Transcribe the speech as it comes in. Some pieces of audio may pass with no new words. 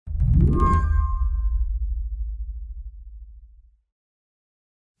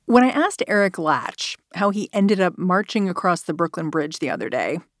When I asked Eric Lach how he ended up marching across the Brooklyn Bridge the other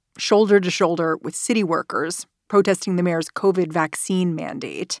day, shoulder to shoulder with city workers protesting the mayor's COVID vaccine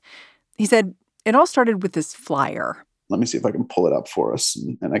mandate, he said it all started with this flyer. Let me see if I can pull it up for us,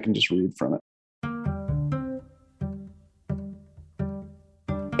 and I can just read from it.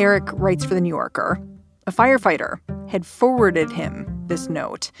 Eric writes for The New Yorker. A firefighter had forwarded him this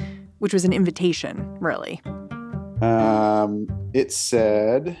note, which was an invitation, really. It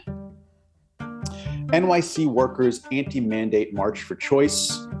said, NYC workers anti-mandate march for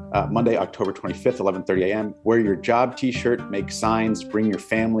choice, Monday, October 25th, 11:30 a.m. Wear your job T-shirt, make signs, bring your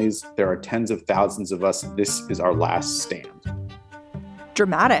families. There are tens of thousands of us. This is our last stand.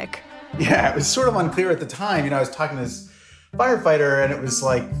 Dramatic. Yeah, it was sort of unclear at the time. I was talking to this firefighter, and it was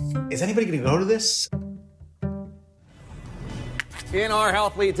like, is anybody going to go to this? In our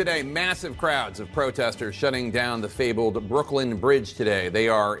health lead today, massive crowds of protesters shutting down the fabled Brooklyn Bridge today. They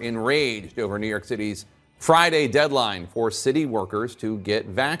are enraged over New York City's Friday deadline for city workers to get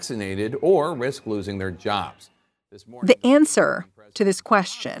vaccinated or risk losing their jobs. The answer to this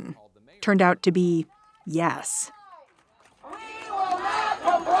question turned out to be yes. We will not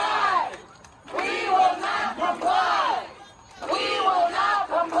comply. We will not comply. We will not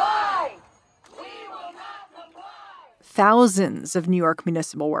comply. We will not comply. Thousands of New York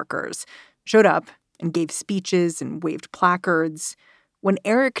municipal workers showed up and gave speeches and waved placards. When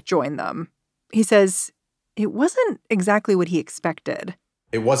Eric joined them, he says it wasn't exactly what he expected.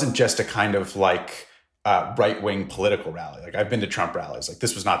 It wasn't just a kind of right-wing political rally. I've been to Trump rallies.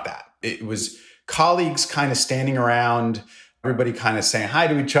 This was not that. It was colleagues kind of standing around, everybody kind of saying hi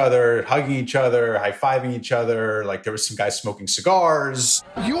to each other, hugging each other, high-fiving each other. There was some guys smoking cigars.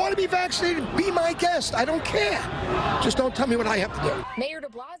 You want to be vaccinated? Be my guest. I don't care. Just don't tell me what I have to do. Mayor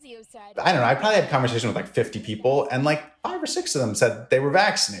DeBlasio said... I don't know. I probably had a conversation with 50 people, and 5 or 6 of them said they were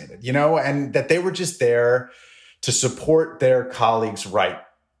vaccinated, and that they were just there to support their colleagues' right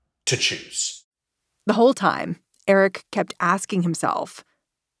to choose. The whole time, Eric kept asking himself,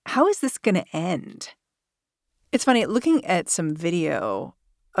 how is this going to end? It's funny, looking at some video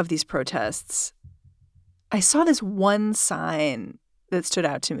of these protests, I saw this one sign that stood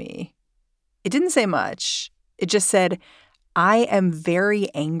out to me. It didn't say much. It just said, I am very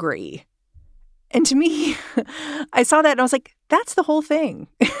angry. And to me, I saw that and I was like, that's the whole thing.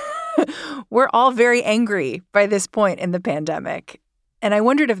 We're all very angry by this point in the pandemic. And I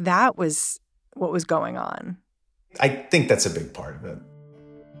wondered if that was what was going on. I think that's a big part of it.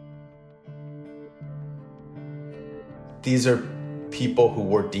 These are people who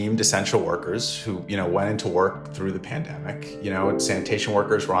were deemed essential workers who, went into work through the pandemic. Sanitation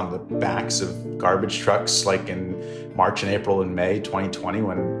workers were on the backs of garbage trucks in March and April and May 2020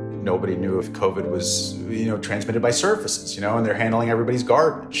 when nobody knew if COVID was, transmitted by surfaces, and they're handling everybody's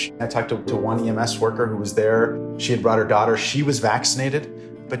garbage. I talked to one EMS worker who was there. She had brought her daughter. She was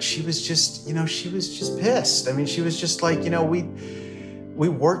vaccinated, but she was just, she was just pissed. She was just we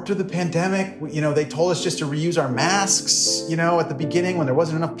worked through the pandemic. They told us just to reuse our masks, at the beginning when there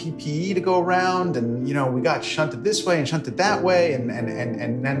wasn't enough PPE to go around. And, we got shunted this way and shunted that way. And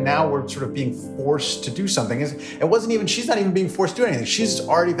then now we're sort of being forced to do something. She's not even being forced to do anything. She's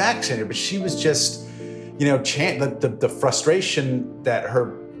already vaccinated, but she was just, the frustration that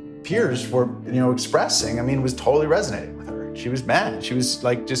her peers were, expressing, was totally resonating with her. She was mad. She was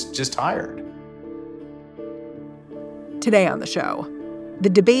just tired. Today on the show, the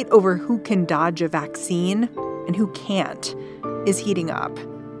debate over who can dodge a vaccine and who can't is heating up.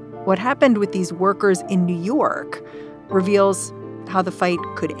 What happened with these workers in New York reveals how the fight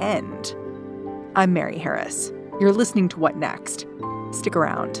could end. I'm Mary Harris. You're listening to What Next? Stick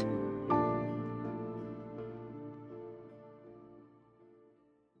around.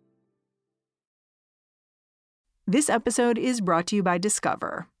 This episode is brought to you by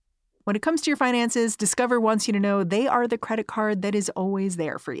Discover. When it comes to your finances, Discover wants you to know they are the credit card that is always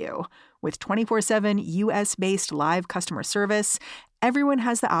there for you. With 24/7 U.S.-based live customer service, everyone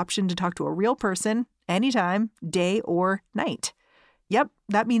has the option to talk to a real person anytime, day or night. Yep,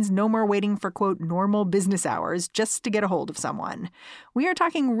 that means no more waiting for, quote, normal business hours just to get a hold of someone. We are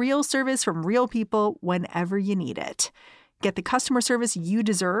talking real service from real people whenever you need it. Get the customer service you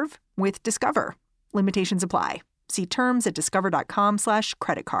deserve with Discover. Limitations apply. See terms at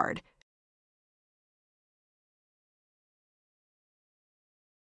discover.com/creditcard.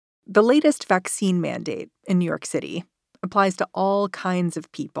 The latest vaccine mandate in New York City applies to all kinds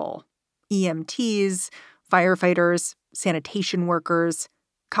of people: EMTs, firefighters, sanitation workers,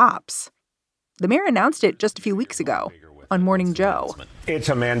 cops. The mayor announced it just a few weeks ago. on Morning Joe. It's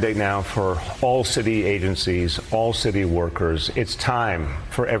a mandate now for all city agencies, all city workers. It's time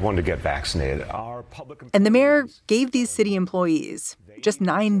for everyone to get vaccinated. And the mayor gave these city employees just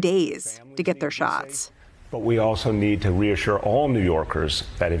 9 days to get their shots. But we also need to reassure all New Yorkers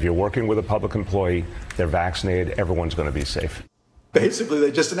that if you're working with a public employee, they're vaccinated, everyone's going to be safe. Basically,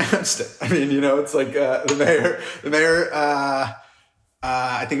 they just announced it. I mean, it's like the mayor,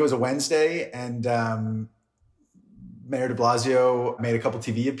 I think it was a Wednesday, and Mayor DeBlasio made a couple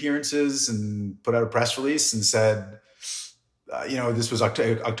TV appearances and put out a press release and said, this was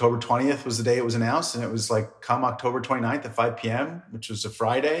October 20th was the day it was announced. And it was like, come October 29th at 5 p.m., which was a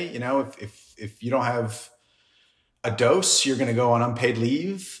Friday, if you don't have a dose, you're going to go on unpaid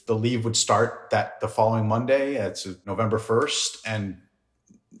leave. The leave would start the following Monday. It's November 1st. And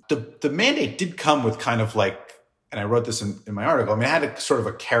the mandate did come with kind of like, and I wrote this in my article, I mean, it had a sort of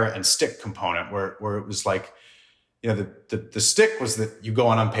a carrot and stick component where it was like, the stick was that you go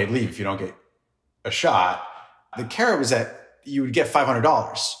on unpaid leave if you don't get a shot. The carrot was that you would get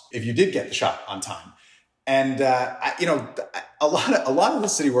 $500 if you did get the shot on time. And, a lot of the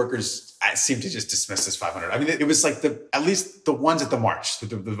city workers seem to just dismiss this $500. I mean, it was like at least the ones at the march,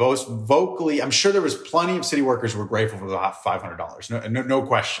 the most vocally, I'm sure there was plenty of city workers who were grateful for the $500. No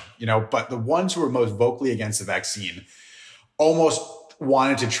question, but the ones who were most vocally against the vaccine almost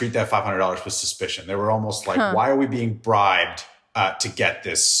wanted to treat that $500 with suspicion. They were almost like, why are we being bribed to get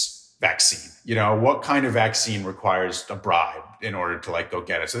this vaccine? What kind of vaccine requires a bribe in order to go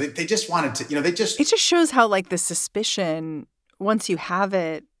get it? So they just wanted to, it just shows how the suspicion, once you have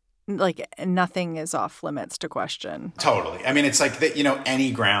it, nothing is off limits to question. Totally. I mean, it's like that,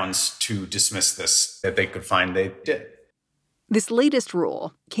 any grounds to dismiss this that they could find, they did. This latest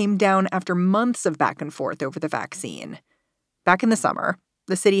rule came down after months of back and forth over the vaccine. Back in the summer,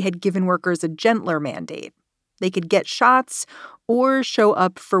 the city had given workers a gentler mandate. They could get shots or show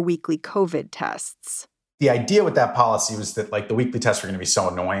up for weekly COVID tests. The idea with that policy was that the weekly tests were going to be so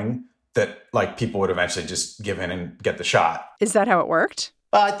annoying that people would eventually just give in and get the shot. Is that how it worked?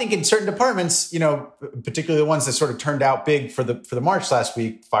 I think in certain departments, particularly the ones that sort of turned out big for the march last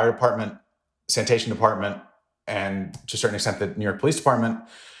week, fire department, sanitation department, and to a certain extent the New York Police Department,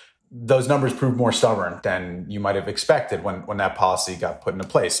 those numbers proved more stubborn than you might have expected when that policy got put into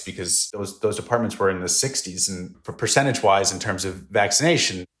place, because those departments were in the 60s and for percentage-wise in terms of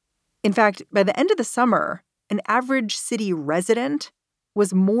vaccination. In fact, by the end of the summer, an average city resident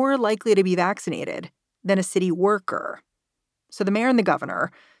was more likely to be vaccinated than a city worker. So the mayor and the governor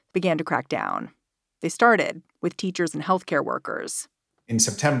began to crack down. They started with teachers and healthcare workers. In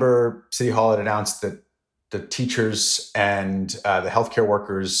September, City Hall had announced that the teachers and the healthcare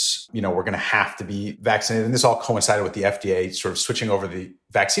workers, were going to have to be vaccinated. And this all coincided with the FDA sort of switching over the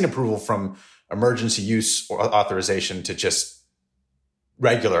vaccine approval from emergency use or authorization to just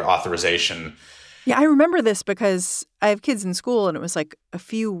regular authorization. Yeah, I remember this because I have kids in school, and it was a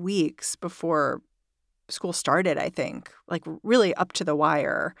few weeks before school started, I think, really up to the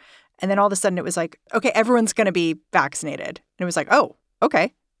wire. And then all of a sudden it was okay, everyone's going to be vaccinated. And it was oh,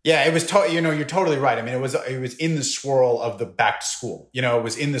 okay. Yeah, it was, you're totally right. I mean, it was in the swirl of the back to school. It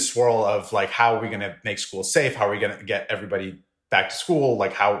was in the swirl of how are we going to make school safe? How are we going to get everybody back to school?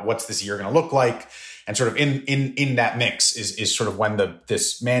 What's this year going to look like? And sort of in that mix is sort of when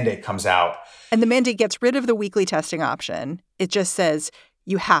this mandate comes out. And the mandate gets rid of the weekly testing option. It just says,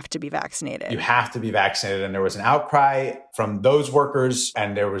 you have to be vaccinated. You have to be vaccinated. And there was an outcry from those workers,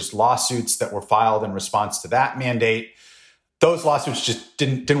 and there was lawsuits that were filed in response to that mandate. Those lawsuits just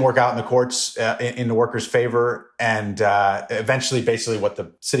didn't work out in the courts in the workers' favor. And eventually, basically, what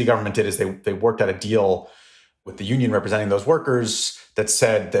the city government did is they worked out a deal with the union representing those workers that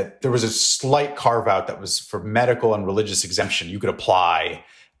said that there was a slight carve-out that was for medical and religious exemption. You could apply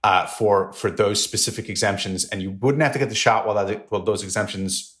for those specific exemptions, and you wouldn't have to get the shot while those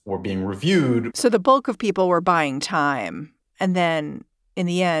exemptions were being reviewed. So the bulk of people were buying time, and then in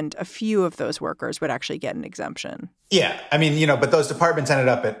the end, a few of those workers would actually get an exemption. Yeah, I mean, but those departments ended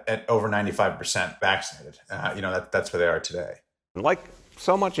up at over 95% vaccinated. That's where they are today. Like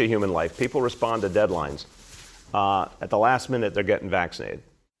so much of human life, people respond to deadlines. At the last minute, they're getting vaccinated.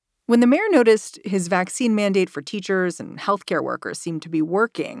 When the mayor noticed his vaccine mandate for teachers and healthcare workers seemed to be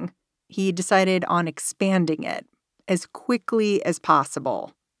working, he decided on expanding it as quickly as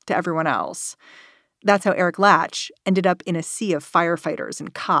possible to everyone else. That's how Eric Lach ended up in a sea of firefighters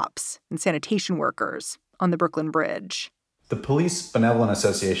and cops and sanitation workers on the Brooklyn Bridge. The Police Benevolent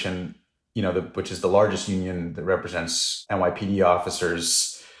Association, which is the largest union that represents NYPD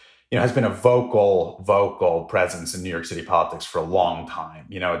officers, has been a vocal presence in New York City politics for a long time.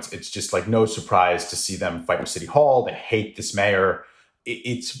 It's just like no surprise to see them fight with City Hall. They hate this mayor.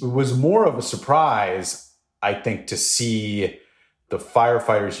 It was more of a surprise, I think, to see the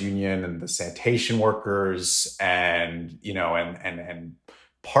firefighters union and the sanitation workers and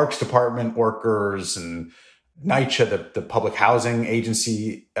parks department workers and NYCHA, the public housing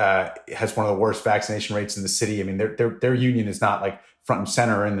agency, has one of the worst vaccination rates in the city. I mean, their union is not like front and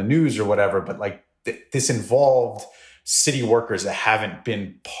center in the news or whatever, but like this involved city workers that haven't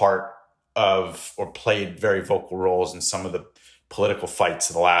been part of or played very vocal roles in some of the political fights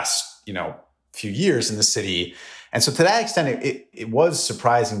of the last, few years in the city. And so to that extent, it was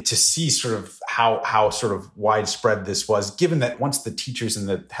surprising to see sort of how sort of widespread this was, given that once the teachers and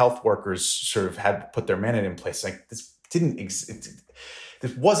the health workers sort of had put their mandate in place, like this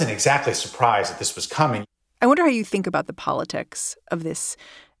wasn't exactly a surprise that this was coming. I wonder how you think about the politics of this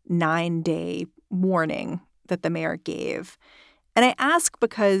 9-day warning that the mayor gave. And I ask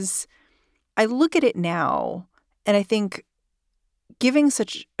because I look at it now and I think giving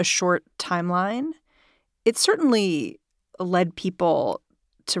such a short timeline, it certainly led people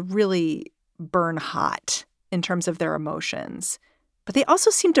to really burn hot in terms of their emotions. But they also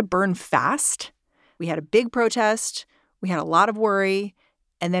seemed to burn fast. We had a big protest. We had a lot of worry.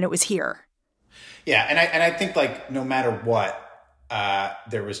 And then it was here. Yeah. And I think like no matter what,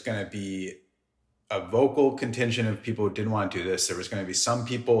 there was going to be a vocal contingent of people who didn't want to do this. There was going to be some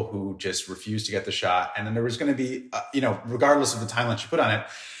people who just refused to get the shot. And then there was going to be, regardless of the timeline you put on it,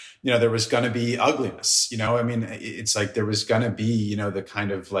 there was going to be ugliness. I mean, it's like there was going to be, the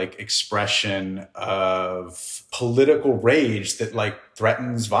kind of like expression of political rage that like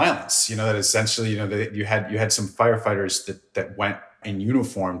threatens violence, that essentially, that you had some firefighters that went in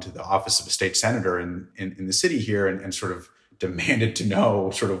uniform to the office of a state senator in the city here and sort of demanded to know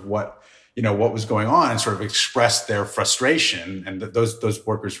sort of what was going on and sort of expressed their frustration. And those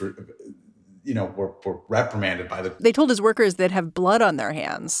workers were reprimanded by the... They told his workers they'd have blood on their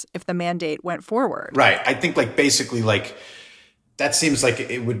hands if the mandate went forward. Right. I think like basically like that seems like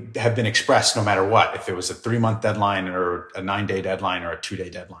it would have been expressed no matter what, if it was a 3-month deadline or a 9-day deadline or a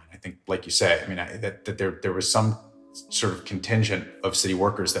 2-day deadline. I think, like you say, I mean, that there was some sort of contingent of city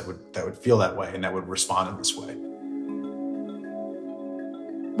workers that would feel that way and that would respond in this way.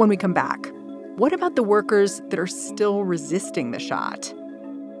 When we come back, what about the workers that are still resisting the shot?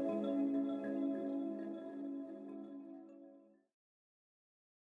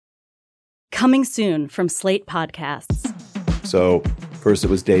 Coming soon from Slate Podcasts. So first it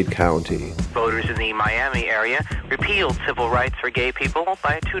was Dade County. Voters in the Miami area repealed civil rights for gay people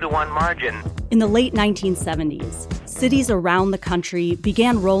by a 2-to-1 margin. In the late 1970s, cities around the country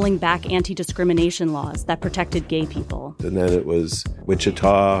began rolling back anti-discrimination laws that protected gay people. And then it was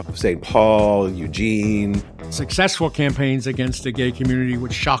Wichita, St. Paul, Eugene. Successful campaigns against the gay community,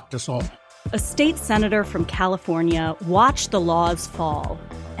 which shocked us all. A state senator from California watched the laws fall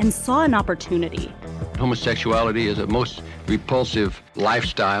and saw an opportunity. Homosexuality is a most repulsive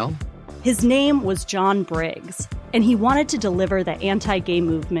lifestyle. His name was John Briggs, and he wanted to deliver the anti-gay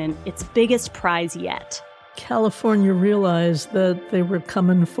movement its biggest prize yet. California realized that they were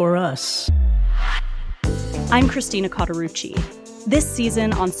coming for us. I'm Christina Cauterucci. This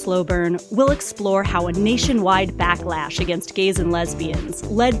season on Slow Burn, we'll explore how a nationwide backlash against gays and lesbians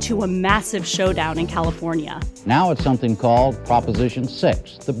led to a massive showdown in California. Now it's something called Proposition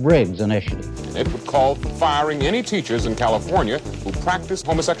 6, the Briggs Initiative. It would call for firing any teachers in California who practice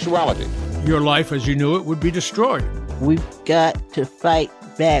homosexuality. Your life as you knew it would be destroyed. We've got to fight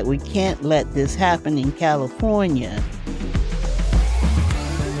back. We can't let this happen in California.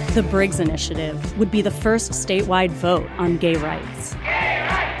 The Briggs Initiative would be the first statewide vote on gay rights. Gay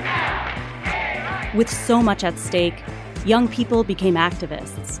rights now! Gay rights! With so much at stake, young people became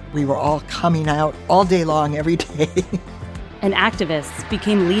activists. We were all coming out all day long, every day. And activists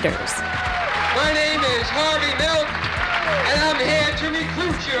became leaders. My name is Harvey Milk, and I'm here to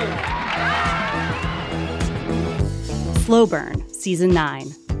recruit you. Slow Burn, Season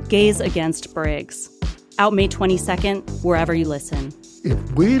 9, Gays Against Briggs. Out May 22nd, wherever you listen.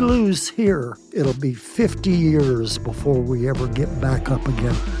 If we lose here, it'll be 50 years before we ever get back up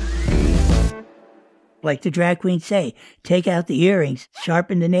again. Like the drag queens say, take out the earrings,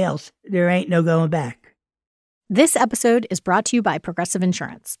 sharpen the nails. There ain't no going back. This episode is brought to you by Progressive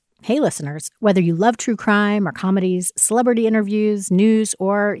Insurance. Hey, listeners, whether you love true crime or comedies, celebrity interviews, news,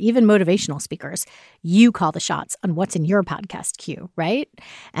 or even motivational speakers, you call the shots on what's in your podcast queue, right?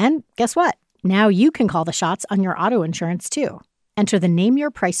 And guess what? Now you can call the shots on your auto insurance, too. Enter the Name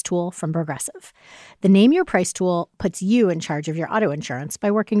Your Price tool from Progressive. The Name Your Price tool puts you in charge of your auto insurance by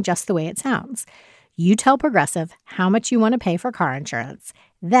working just the way it sounds. You tell Progressive how much you want to pay for car insurance.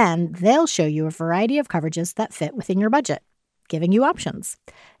 Then they'll show you a variety of coverages that fit within your budget, giving you options.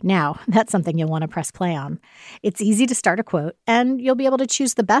 Now, that's something you'll want to press play on. It's easy to start a quote, and you'll be able to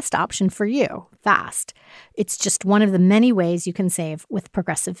choose the best option for you fast. It's just one of the many ways you can save with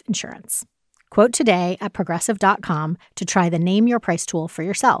Progressive Insurance. Quote today at Progressive.com to try the Name Your Price tool for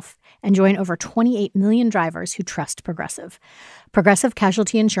yourself and join over 28 million drivers who trust Progressive. Progressive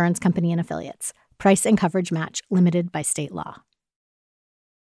Casualty Insurance Company and Affiliates. Price and coverage match limited by state law.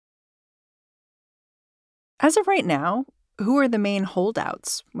 As of right now, who are the main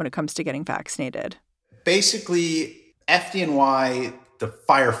holdouts when it comes to getting vaccinated? Basically, FDNY, the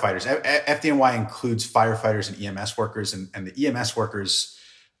firefighters. FDNY includes firefighters and EMS workers, and the EMS workers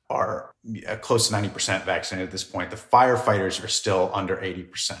are close to 90% vaccinated at this point. The firefighters are still under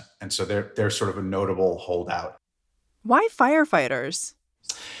 80%. And so they're sort of a notable holdout. Why firefighters?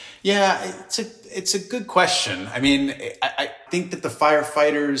 Yeah, it's a good question. I mean, I think that the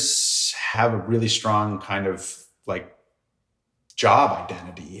firefighters have a really strong kind of like job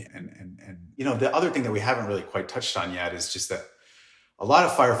identity. And you know, the other thing that we haven't really quite touched on yet is just that a lot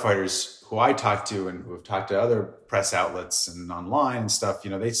of firefighters who I talk to and who have talked to other press outlets and online and stuff, you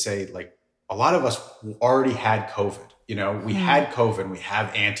know, they say like a lot of us already had COVID. You know, we had COVID and we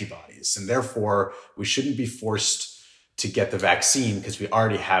have antibodies, and therefore we shouldn't be forced to get the vaccine because we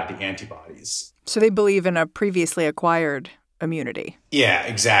already have the antibodies. So they believe in a previously acquired immunity. Yeah,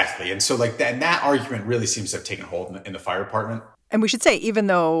 exactly. And so like that argument really seems to have taken hold in the fire department. And we should say, even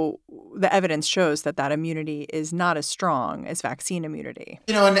though the evidence shows that immunity is not as strong as vaccine immunity.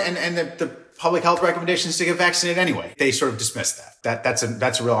 You know, and the public health recommendations to get vaccinated anyway, they sort of dismiss that.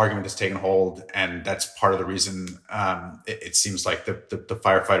 That's a real argument that's taken hold. And that's part of the reason it seems like the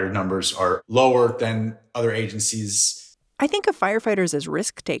firefighter numbers are lower than other agencies. I think of firefighters as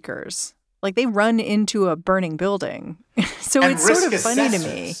risk takers. Like they run into a burning building. So it's sort of funny to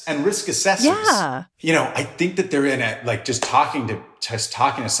me. And risk assessors. Yeah. You know, I think that they're in it, like just talking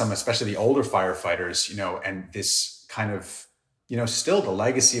to some, especially the older firefighters, you know, and this kind of, you know, still the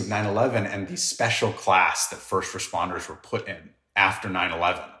legacy of 9/11 and the special class that first responders were put in after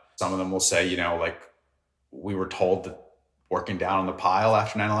 9/11. Some of them will say, you know, like we were told that working down on the pile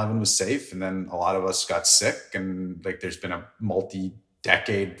after 9/11 was safe. And then a lot of us got sick, and like there's been a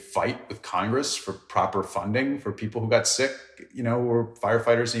multi-decade fight with Congress for proper funding for people who got sick, you know, or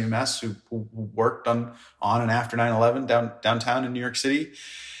firefighters and EMS who worked on and after 9/11 downtown in New York City.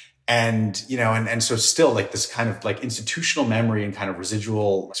 And, you know, and so still like this kind of like institutional memory and kind of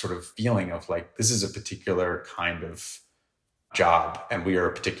residual sort of feeling of like, this is a particular kind of job and we are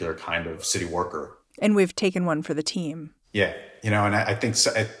a particular kind of city worker. And we've taken one for the team. Yeah. You know, and I think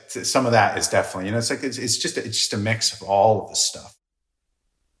some of that is definitely, you know, it's like, it's just a mix of all of this stuff.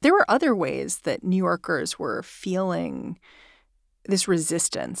 There were other ways that New Yorkers were feeling this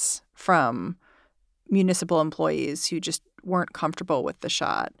resistance from municipal employees who just weren't comfortable with the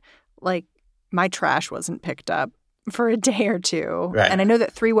shot. Like my trash wasn't picked up for a day or two. Right. And I know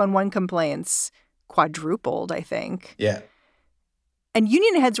that 311 complaints quadrupled, I think. Yeah. And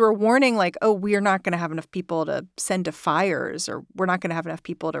union heads were warning like, oh, we're not going to have enough people to send to fires, or we're not going to have enough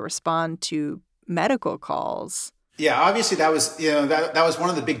people to respond to medical calls. Yeah, obviously that was, you know, that was one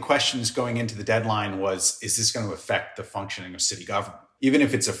of the big questions going into the deadline was, is this going to affect the functioning of city government? Even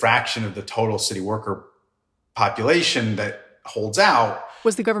if it's a fraction of the total city worker population that holds out.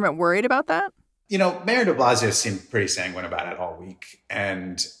 Was the government worried about that? You know, Mayor DeBlasio seemed pretty sanguine about it all week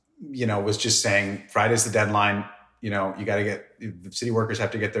and, you know, was just saying Friday's the deadline. You know, the city workers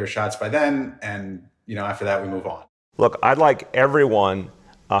have to get their shots by then. And, you know, after that, we move on. Look, I'd like everyone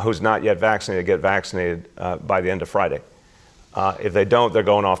who's not yet vaccinated to get vaccinated by the end of Friday. If they don't, they're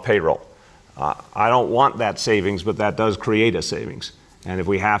going off payroll. I don't want that savings, but that does create a savings. And if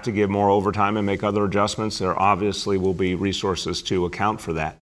we have to give more overtime and make other adjustments, there obviously will be resources to account for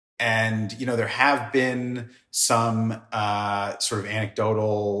that. And, you know, there have been some sort of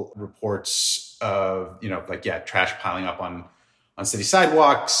anecdotal reports of, you know, like, yeah, trash piling up on city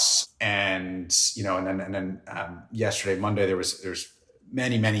sidewalks. And, you know, and then yesterday, Monday, there's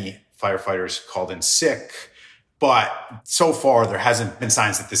many firefighters called in sick. But so far, there hasn't been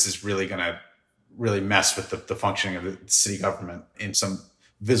signs that this is really going to really mess with the functioning of the city government in some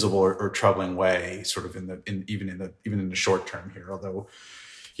visible or troubling way, sort of even in the short term here. Although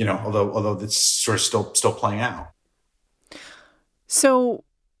it's sort of still playing out. So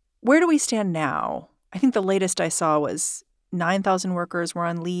where do we stand now? I think the latest I saw was 9,000 workers were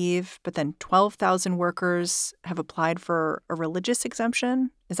on leave, but then 12,000 workers have applied for a religious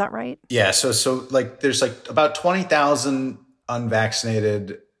exemption. Is that right? Yeah. So like there's like about 20,000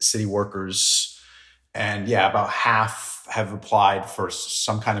 unvaccinated city workers. And yeah, about half have applied for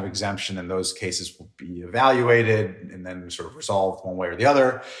some kind of exemption, and those cases will be evaluated and then sort of resolved one way or the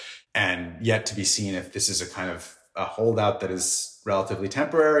other. And yet to be seen if this is a kind of a holdout that is relatively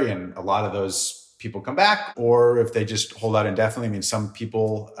temporary and a lot of those people come back, or if they just hold out indefinitely. I mean, some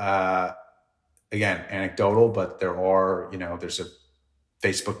people, again, anecdotal, but there's a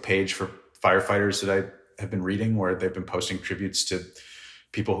Facebook page for firefighters that I have been reading where they've been posting tributes to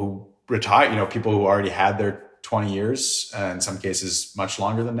people who retire, people who already had their 20 years, in some cases much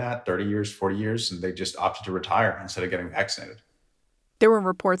longer than that, 30 years, 40 years, and they just opted to retire instead of getting vaccinated. There were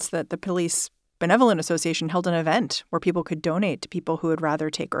reports that the Police Benevolent Association held an event where people could donate to people who would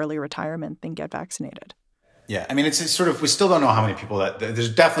rather take early retirement than get vaccinated. Yeah. I mean, it's sort of, we still don't know how many people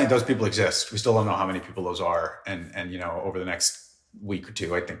there's definitely those people exist. We still don't know how many people those are. And over the next week or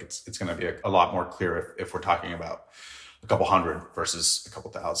two, I think it's going to be a lot more clear if we're talking about a couple hundred versus a couple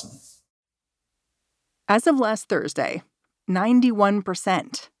thousand. As of last Thursday,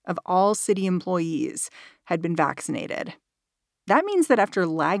 91% of all city employees had been vaccinated. That means that after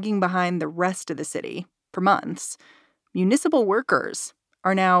lagging behind the rest of the city for months, municipal workers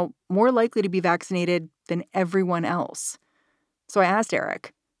are now more likely to be vaccinated than everyone else. So I asked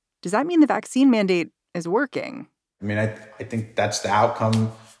Eric, does that mean the vaccine mandate is working? I mean, I think that's the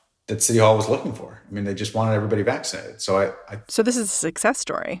outcome that City Hall was looking for. I mean, they just wanted everybody vaccinated. So So this is a success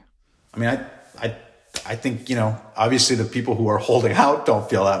story. I mean, I think, obviously the people who are holding out don't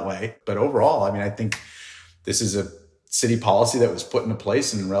feel that way. But overall, I mean, I think this is a city policy that was put into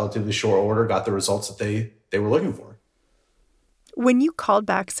place in relatively short order, got the results that they were looking for. When you called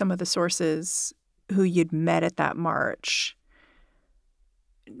back some of the sources who you'd met at that march,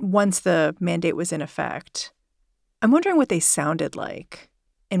 once the mandate was in effect, I'm wondering what they sounded like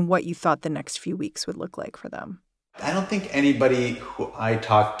and what you thought the next few weeks would look like for them. I don't think anybody who I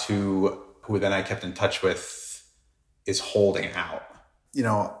talked to, who then I kept in touch with, is holding out.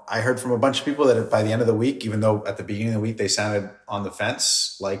 I heard from a bunch of people that by the end of the week, even though at the beginning of the week they sounded on the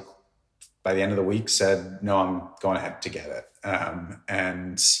fence, like by the end of the week said, no, I'm going ahead to get it.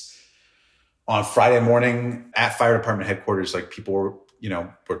 And on Friday morning at fire department headquarters, like people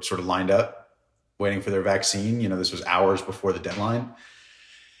were sort of lined up waiting for their vaccine. This was hours before the deadline.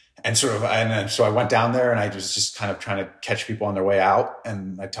 And so I went down there and I was just kind of trying to catch people on their way out.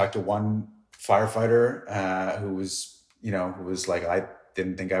 And I talked to one firefighter who was like, I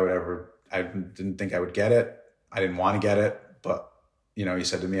didn't think I would get it. I didn't want to get it. But, he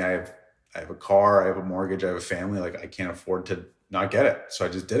said to me, I have a car, I have a mortgage, I have a family. Like, I can't afford to not get it. So I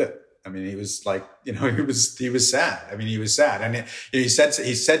just did it. I mean, he was like, he was sad. I mean, he was sad. And he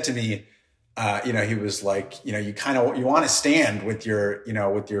said to me, he was like, you want to stand with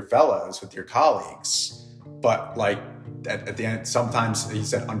your fellows, with your colleagues. But like at the end, sometimes he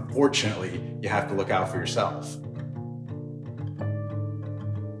said, unfortunately, you have to look out for yourself.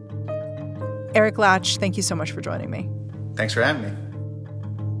 Eric Lach, thank you so much for joining me. Thanks for having me.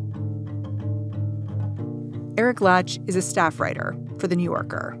 Eric Lach is a staff writer for The New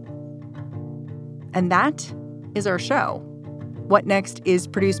Yorker. And that is our show. What Next is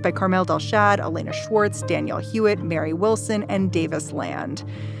produced by Carmel Delshad, Elena Schwartz, Danielle Hewitt, Mary Wilson, and Davis Land.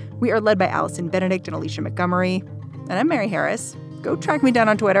 We are led by Allison Benedict and Alicia Montgomery. And I'm Mary Harris. Go track me down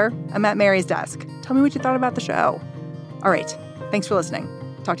on Twitter. I'm at Mary's Desk. Tell me what you thought about the show. All right. Thanks for listening.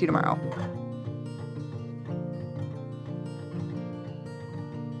 Talk to you tomorrow.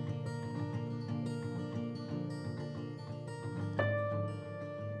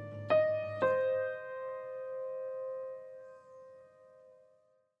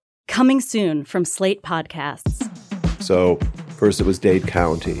 Coming soon from Slate Podcasts. So first it was Dade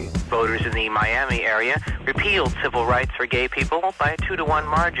County. Voters in the Miami area repealed civil rights for gay people by a 2-to-1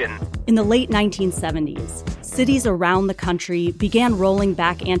 margin. In the late 1970s, cities around the country began rolling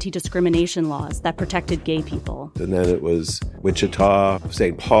back anti-discrimination laws that protected gay people. And then it was Wichita,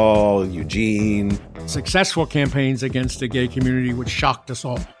 St. Paul, Eugene. Successful campaigns against the gay community, which shocked us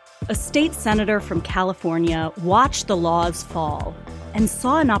all. A state senator from California watched the laws fall and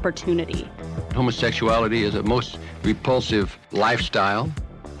saw an opportunity. Homosexuality is a most repulsive lifestyle.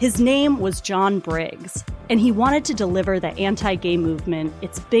 His name was John Briggs, and he wanted to deliver the anti-gay movement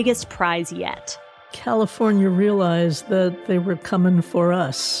its biggest prize yet. California realized that they were coming for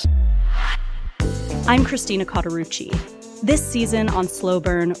us. I'm Christina Cauterucci. This season on Slow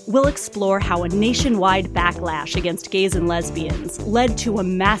Burn, we'll explore how a nationwide backlash against gays and lesbians led to a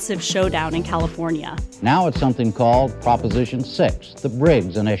massive showdown in California. Now it's something called Proposition 6, the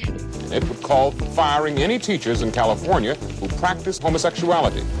Briggs Initiative. It would call for firing any teachers in California who practice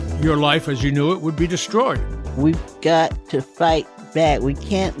homosexuality. Your life as you knew it would be destroyed. We've got to fight back. We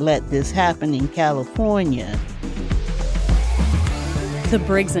can't let this happen in California. The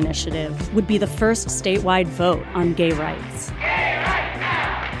Briggs Initiative would be the first statewide vote on gay rights. Gay rights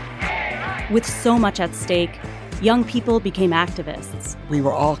now! Gay rights! With so much at stake, young people became activists. We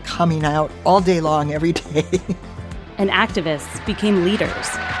were all coming out all day long, every day. And activists became leaders.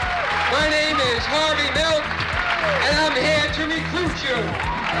 My name is Harvey Milk, and I'm here to recruit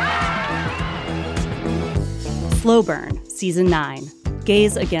you. Slow Burn, Season 9,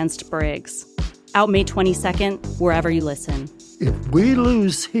 Gays Against Briggs. Out May 22nd, wherever you listen. If we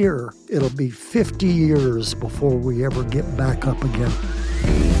lose here, it'll be 50 years before we ever get back up again.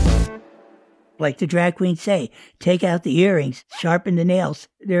 Like the drag queens say, take out the earrings, sharpen the nails.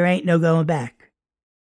 There ain't no going back.